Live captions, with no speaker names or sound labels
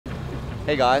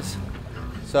Hey guys,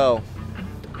 so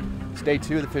it's day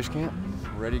 2 of the fish camp.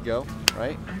 We're ready to go,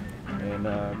 right? And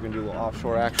we're gonna do a little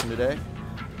offshore action today.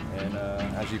 And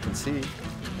as you can see,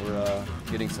 we're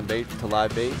getting some bait to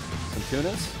live bait, some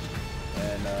tunas.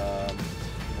 And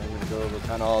we're gonna go over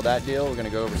kind of all that deal. We're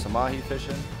gonna go over some mahi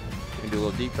fishing. We're gonna do a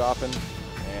little deep dropping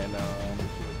and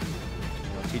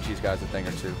teach these guys a thing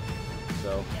or two.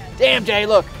 So, damn Jay,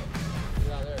 look!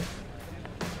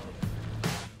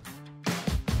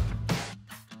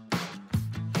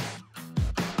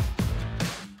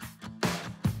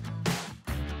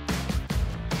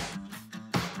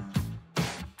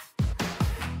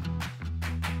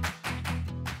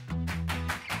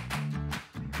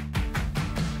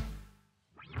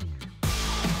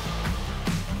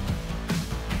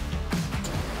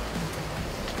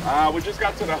 We just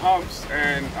got to the humps,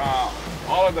 and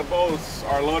all of the boats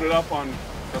are loaded up on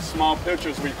the small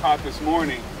pilchards we caught this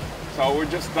morning. So we're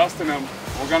just dusting them.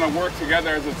 We're gonna work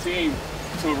together as a team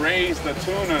to raise the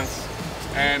tunas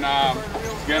and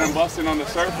get them busting on the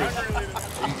surface.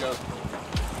 There you go.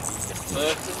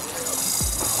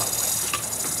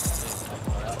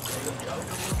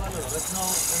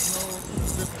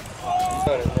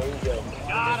 There you go.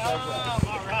 Got him!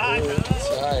 All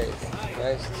right.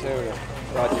 Nice tuna.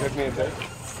 Rod, you hook me a bit?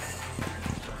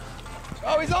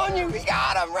 Oh, he's on you! He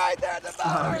got him right there at the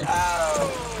bottom!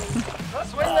 Oh!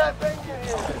 Swing that thing in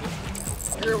here!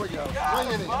 Here we go. Swing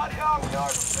it in. Body on the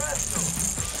yard professional.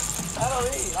 That'll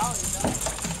eat. I'll eat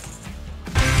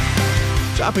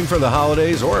that. Shopping for the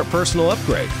holidays or a personal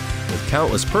upgrade? With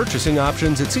countless purchasing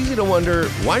options, it's easy to wonder,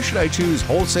 why should I choose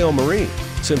Wholesale Marine?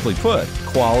 Simply put,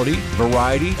 quality,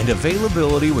 variety, and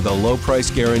availability with a low price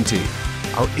guarantee.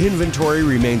 Our inventory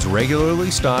remains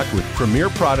regularly stocked with premier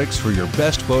products for your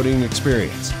best boating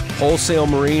experience. Wholesale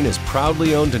Marine is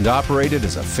proudly owned and operated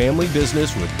as a family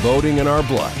business with boating in our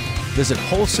blood. Visit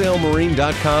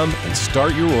wholesalemarine.com and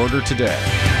start your order today.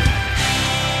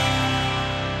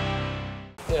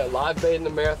 Yeah, live bait in the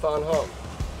Marathon Hump.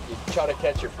 You try to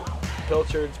catch your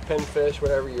pilchards, pinfish,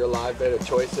 whatever your live bait of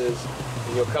choice is,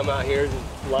 and you'll come out here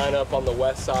and line up on the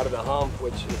west side of the hump,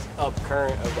 which is up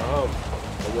current of the hump.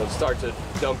 And you'll start to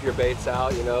dump your baits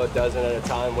out, a dozen at a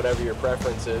time, whatever your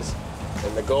preference is.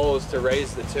 And the goal is to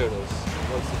raise the tunas.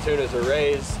 Once the tunas are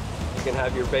raised, you can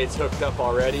have your baits hooked up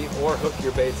already, or hook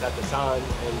your baits at the time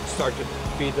and start to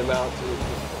feed them out to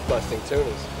busting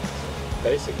tunas.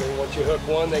 Basically, once you hook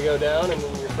one, they go down, and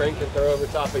then your friend can throw over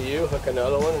top of you, hook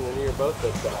another one, and then you're both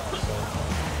hooked up. So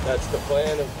that's the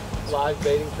plan of live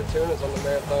baiting for tunas on the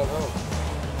Marathon Hump.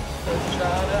 Let's try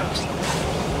it out.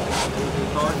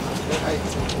 Hey,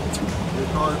 your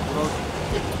card, bro.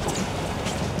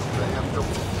 They have to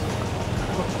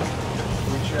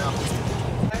reach out.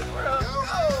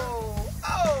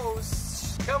 Oh,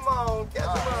 come on,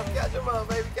 catch him up,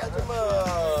 baby, catch him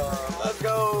up. Let's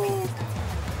go.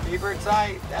 Keep her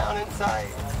tight, down and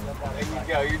tight. There you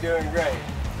go, you're doing great.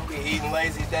 We'll be eating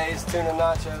lazy days, tuna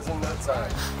nachos in no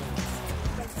time.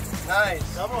 Nice.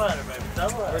 Double header, baby.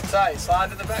 Double header. We're tight. Slide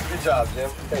to the back. Good job, Jim.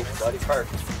 Thanks, buddy.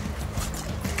 Perfect.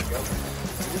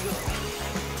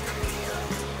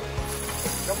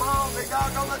 Come on, big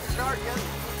dog. Don't let the shark get it.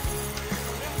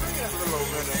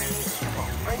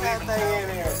 Bring that thing in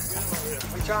here.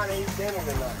 We're trying to eat dinner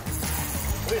tonight.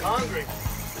 We're hungry.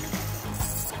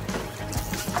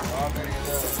 Oh, there you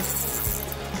go.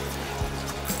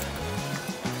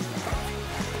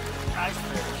 Nice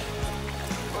fish.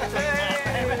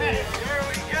 Hey, here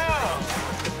we go.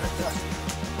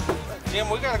 Jim,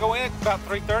 we gotta go in about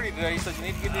 3:30 today, so you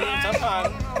need to get it in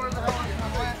sometime.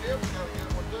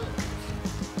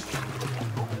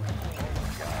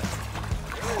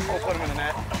 We'll put him in the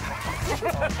net.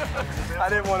 I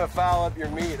didn't want to foul up your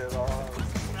meat at all.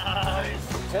 Nice.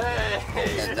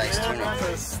 Hey, nice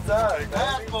tuna. Stuck.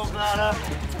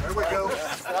 There we go.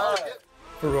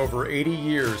 For over 80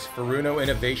 years, Furuno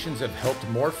Innovations have helped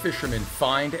more fishermen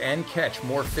find and catch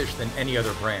more fish than any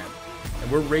other brand.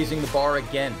 And we're raising the bar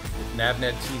again with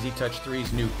Navnet TZ Touch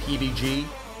 3's new PBG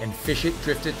and Fish It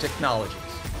Drifted technologies.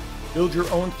 Build your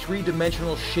own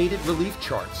three-dimensional shaded relief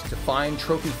charts to find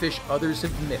trophy fish others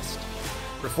have missed.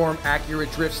 Perform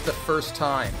accurate drifts the first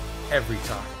time, every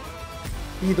time.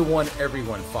 Be the one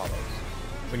everyone follows.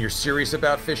 When you're serious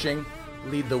about fishing,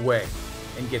 lead the way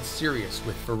and get serious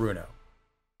with Furuno.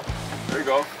 There you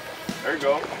go. There you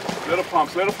go. Little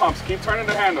pumps, little pumps. Keep turning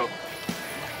the handle.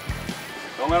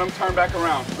 Don't let them turn back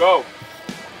around. Go.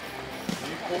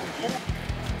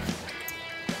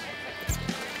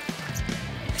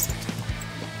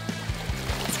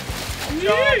 Good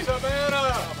job,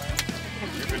 Savannah.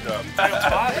 Good job.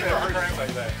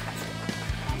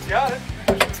 Got it.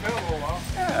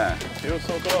 Yeah, it was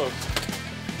so close.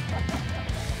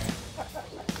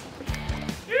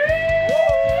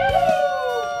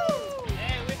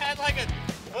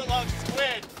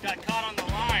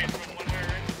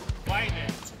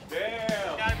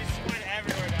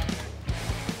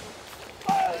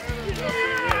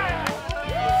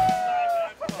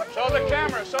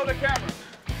 show the camera.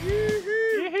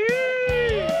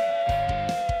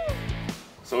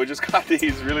 So we just got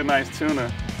these really nice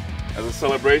tuna as a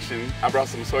celebration. I brought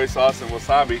some soy sauce and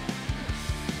wasabi.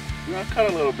 We're gonna cut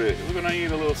a little bit. We're gonna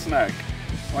eat a little snack.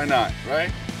 Why not,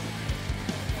 right?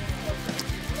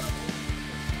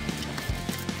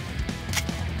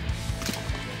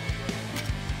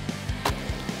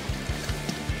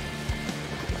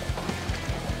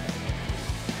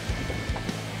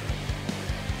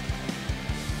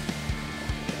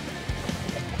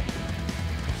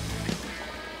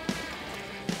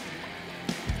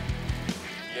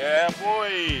 Yeah,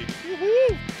 boy.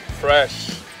 Woo-hoo.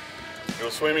 Fresh. It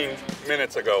was swimming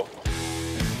minutes ago.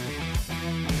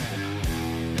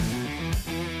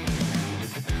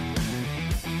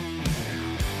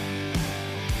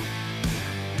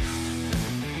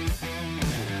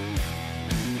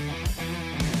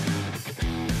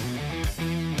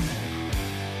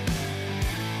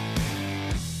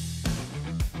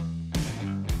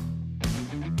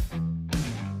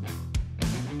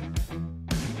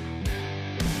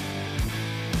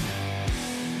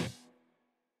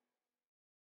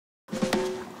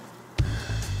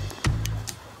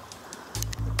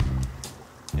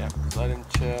 Yeah, let him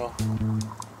chill.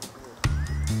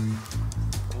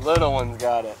 The little one's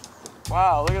got it.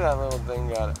 Wow, look at that little thing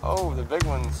got it. Oh, the big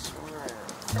one's.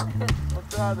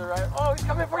 What's that? The right? Oh, he's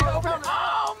coming for you. Open it.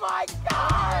 Oh my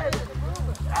God!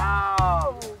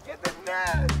 Oh, get the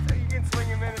net. So you can swing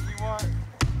him in if you want.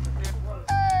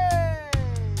 Hey!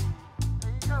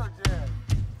 There you go, Jim.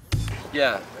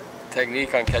 Yeah,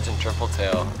 technique on catching triple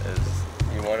tail is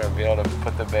you want to be able to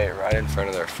put the bait right in front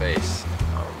of their face.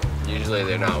 Usually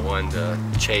they're not one to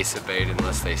chase a bait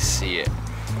unless they see it.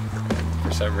 And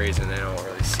for some reason they don't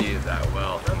really see it that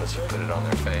well unless you put it on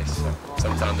their face. So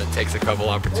sometimes it takes a couple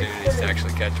opportunities to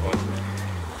actually catch one.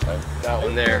 But that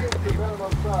one there, he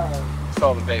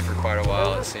saw the bait for quite a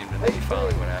while. It seemed and he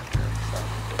finally went after it.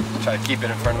 So try to keep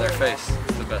it in front of their face.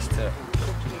 It's the best tip.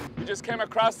 We just came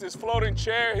across this floating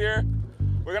chair here.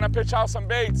 We're gonna pitch out some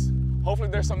baits. Hopefully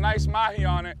there's some nice mahi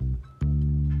on it.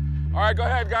 All right, go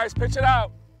ahead guys, pitch it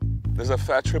out. There's a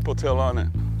fat triple tail on it.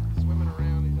 Swimming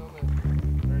around, he's on the...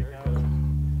 There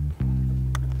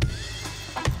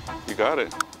You got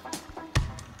it.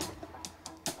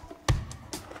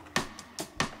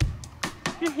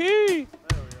 Hee-hee.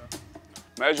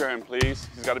 Measure him, please.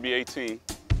 He's got to be 18.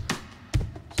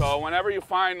 So whenever you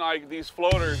find like these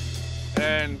floaters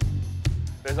and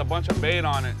there's a bunch of bait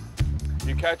on it,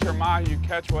 you catch your mahi, you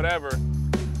catch whatever,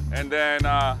 and then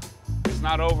it's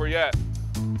not over yet.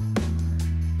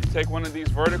 Take one of these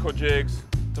vertical jigs,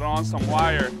 throw on some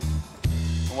wire,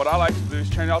 and what I like to do is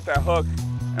change out that hook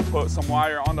and put some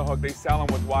wire on the hook. They sell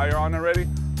them with wire on already,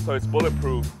 so it's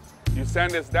bulletproof. You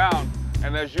send this down,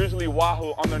 and there's usually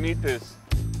wahoo underneath this.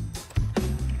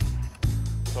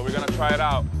 So we're gonna try it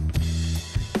out.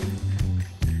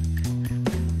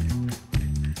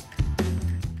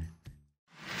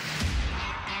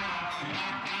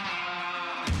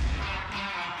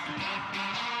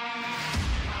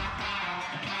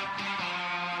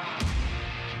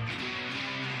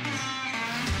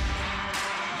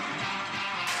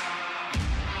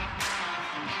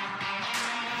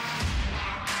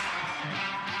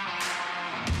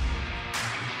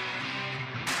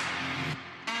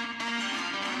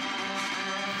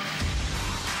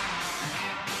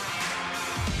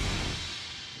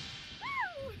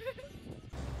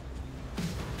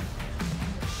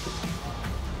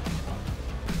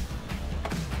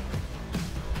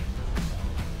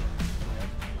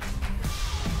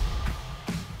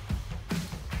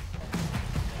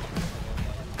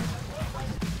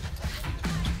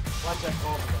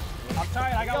 I'm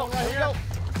tired, I got one right here.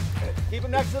 Keep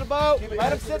him next to the boat.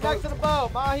 Let him sit next to the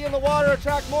boat. Mahi in the water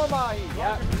attract more mahi.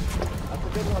 Yeah. That's a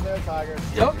good one there, Tiger.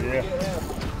 Yep. Yeah.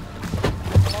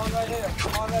 Come on right here.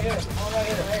 Come on right here. Come on right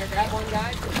here. Here, grab one,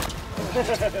 guy.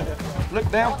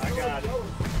 Look down. I got it.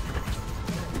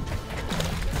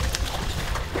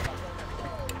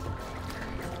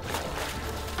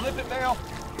 Flip it, Dale.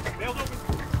 Dale's open.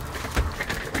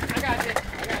 I got it.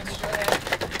 I got it. Go ahead.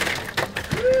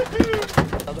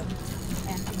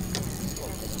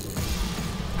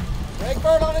 Break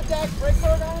bird on the deck. Break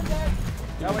bird on the deck.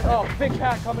 Oh, big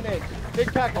pack coming in.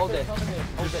 Big pack. Hold it. Coming in.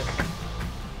 Hold it.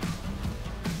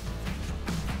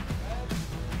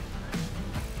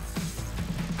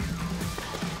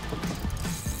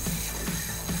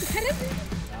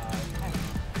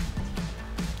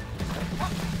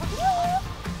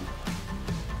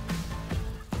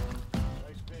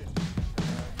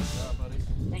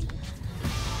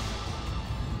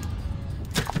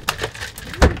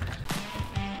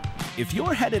 If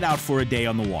you're headed out for a day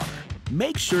on the water,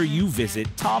 make sure you visit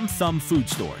Tom Thumb food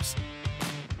stores.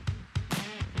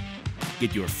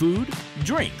 Get your food,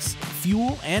 drinks,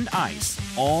 fuel, and ice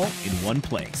all in one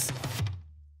place.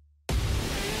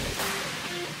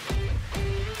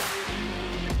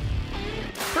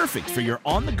 Perfect for your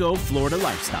on-the-go Florida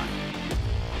lifestyle.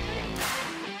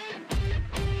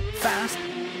 Fast,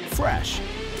 fresh,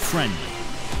 friendly.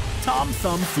 Tom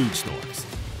Thumb food stores.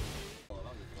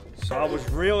 So I was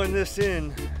reeling this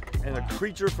in, and a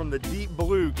creature from the deep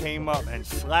blue came up and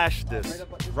slashed this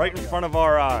right in front of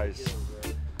our eyes.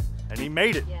 And he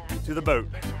made it to the boat.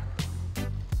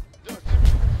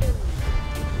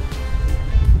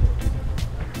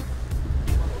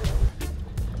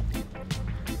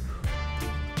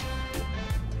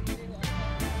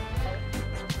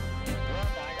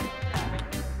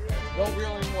 Don't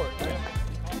reel anymore.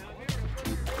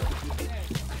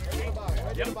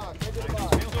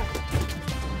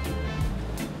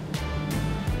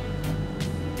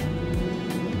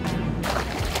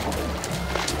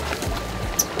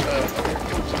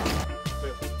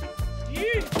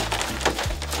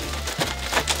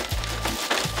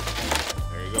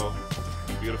 There you go.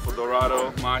 Beautiful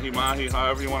Dorado, mahi-mahi,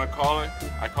 however you want to call it.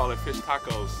 I call it fish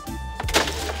tacos.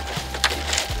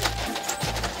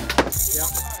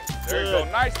 There you go.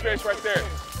 Nice fish right there.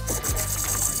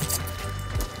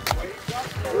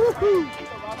 Woohoo!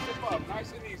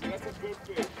 Nice and easy. That's a good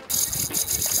fish.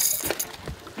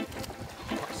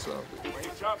 Awesome. When he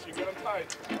jumps, you get him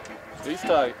tight. He's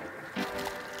tight.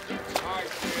 Nice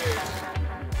fish.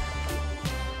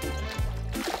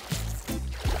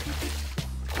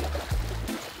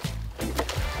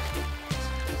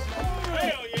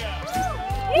 Hell yeah!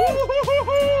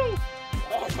 Woo-hoo-hoo-hoo!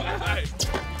 All right.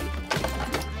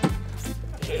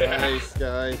 Yeah. Nice,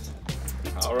 guys.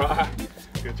 All right.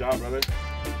 Good job, brother.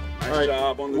 Nice right.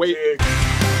 job on the Wait. jig.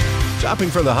 Shopping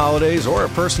for the holidays or a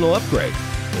personal upgrade?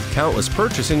 With countless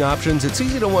purchasing options, it's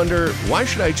easy to wonder, why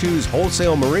should I choose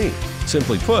Wholesale Marine?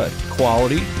 Simply put,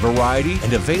 quality, variety,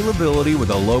 and availability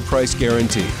with a low price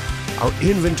guarantee. Our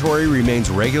inventory remains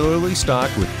regularly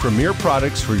stocked with premier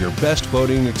products for your best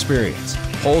boating experience.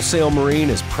 Wholesale Marine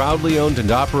is proudly owned and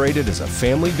operated as a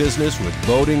family business with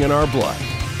boating in our blood.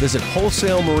 Visit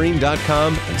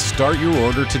wholesalemarine.com and start your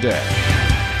order today.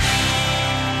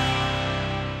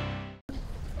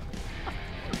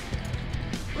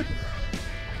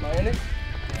 Am I in it?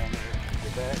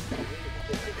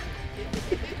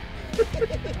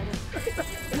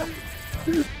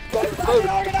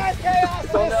 Organized chaos,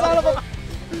 son of a...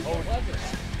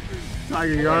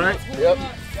 Tiger, you all right? Yep.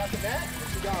 Got the net?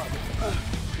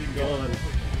 Keep going.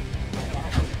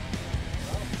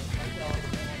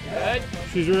 Good.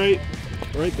 She's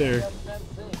right there.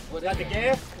 Got the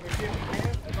gas? Can we see the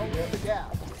gas? Don't lose the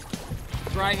gas.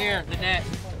 It's right here, the net,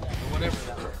 or whatever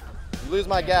that is. You lose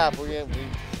my gap, we're gonna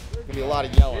be a lot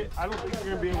of yelling. I don't think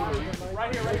you're gonna be able to reach it.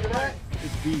 Right here, right.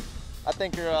 It's deep. I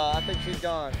think she's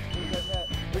gone.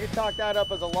 We can chalk that up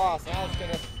as a loss. Now it's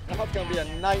gonna be a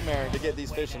nightmare to get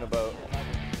these fish in a boat.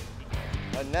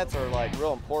 And nets are like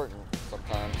real important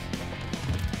sometimes.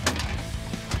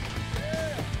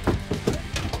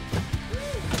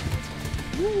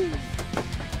 Woo.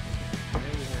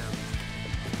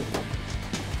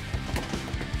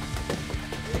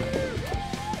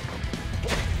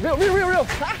 Reel.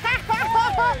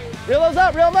 Reel those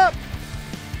up, reel them up.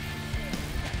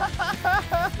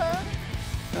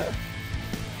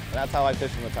 That's how I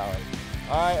fish in the tower.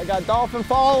 All right, I got dolphin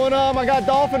following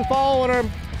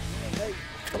him.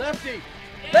 Lefty.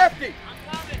 Lefty.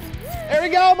 There we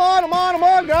go, I'm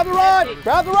on. Grab the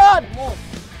rod.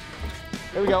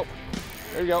 There we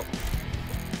go.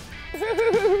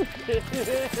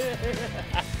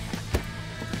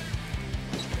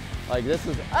 Like this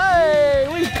is, hey,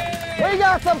 we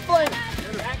got some fling.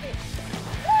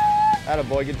 Atta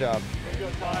boy, good job.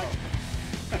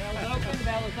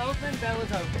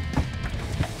 Bellows open.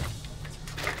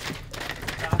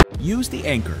 Use the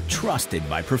anchor trusted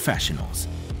by professionals.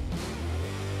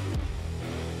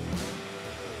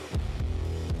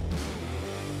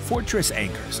 Fortress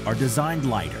anchors are designed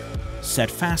lighter, set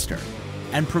faster,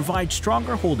 and provide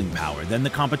stronger holding power than the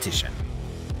competition.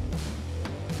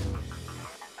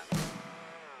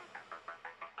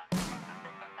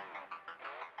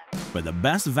 For the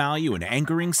best value in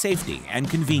anchoring safety and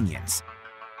convenience,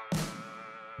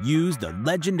 use the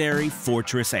legendary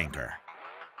Fortress anchor.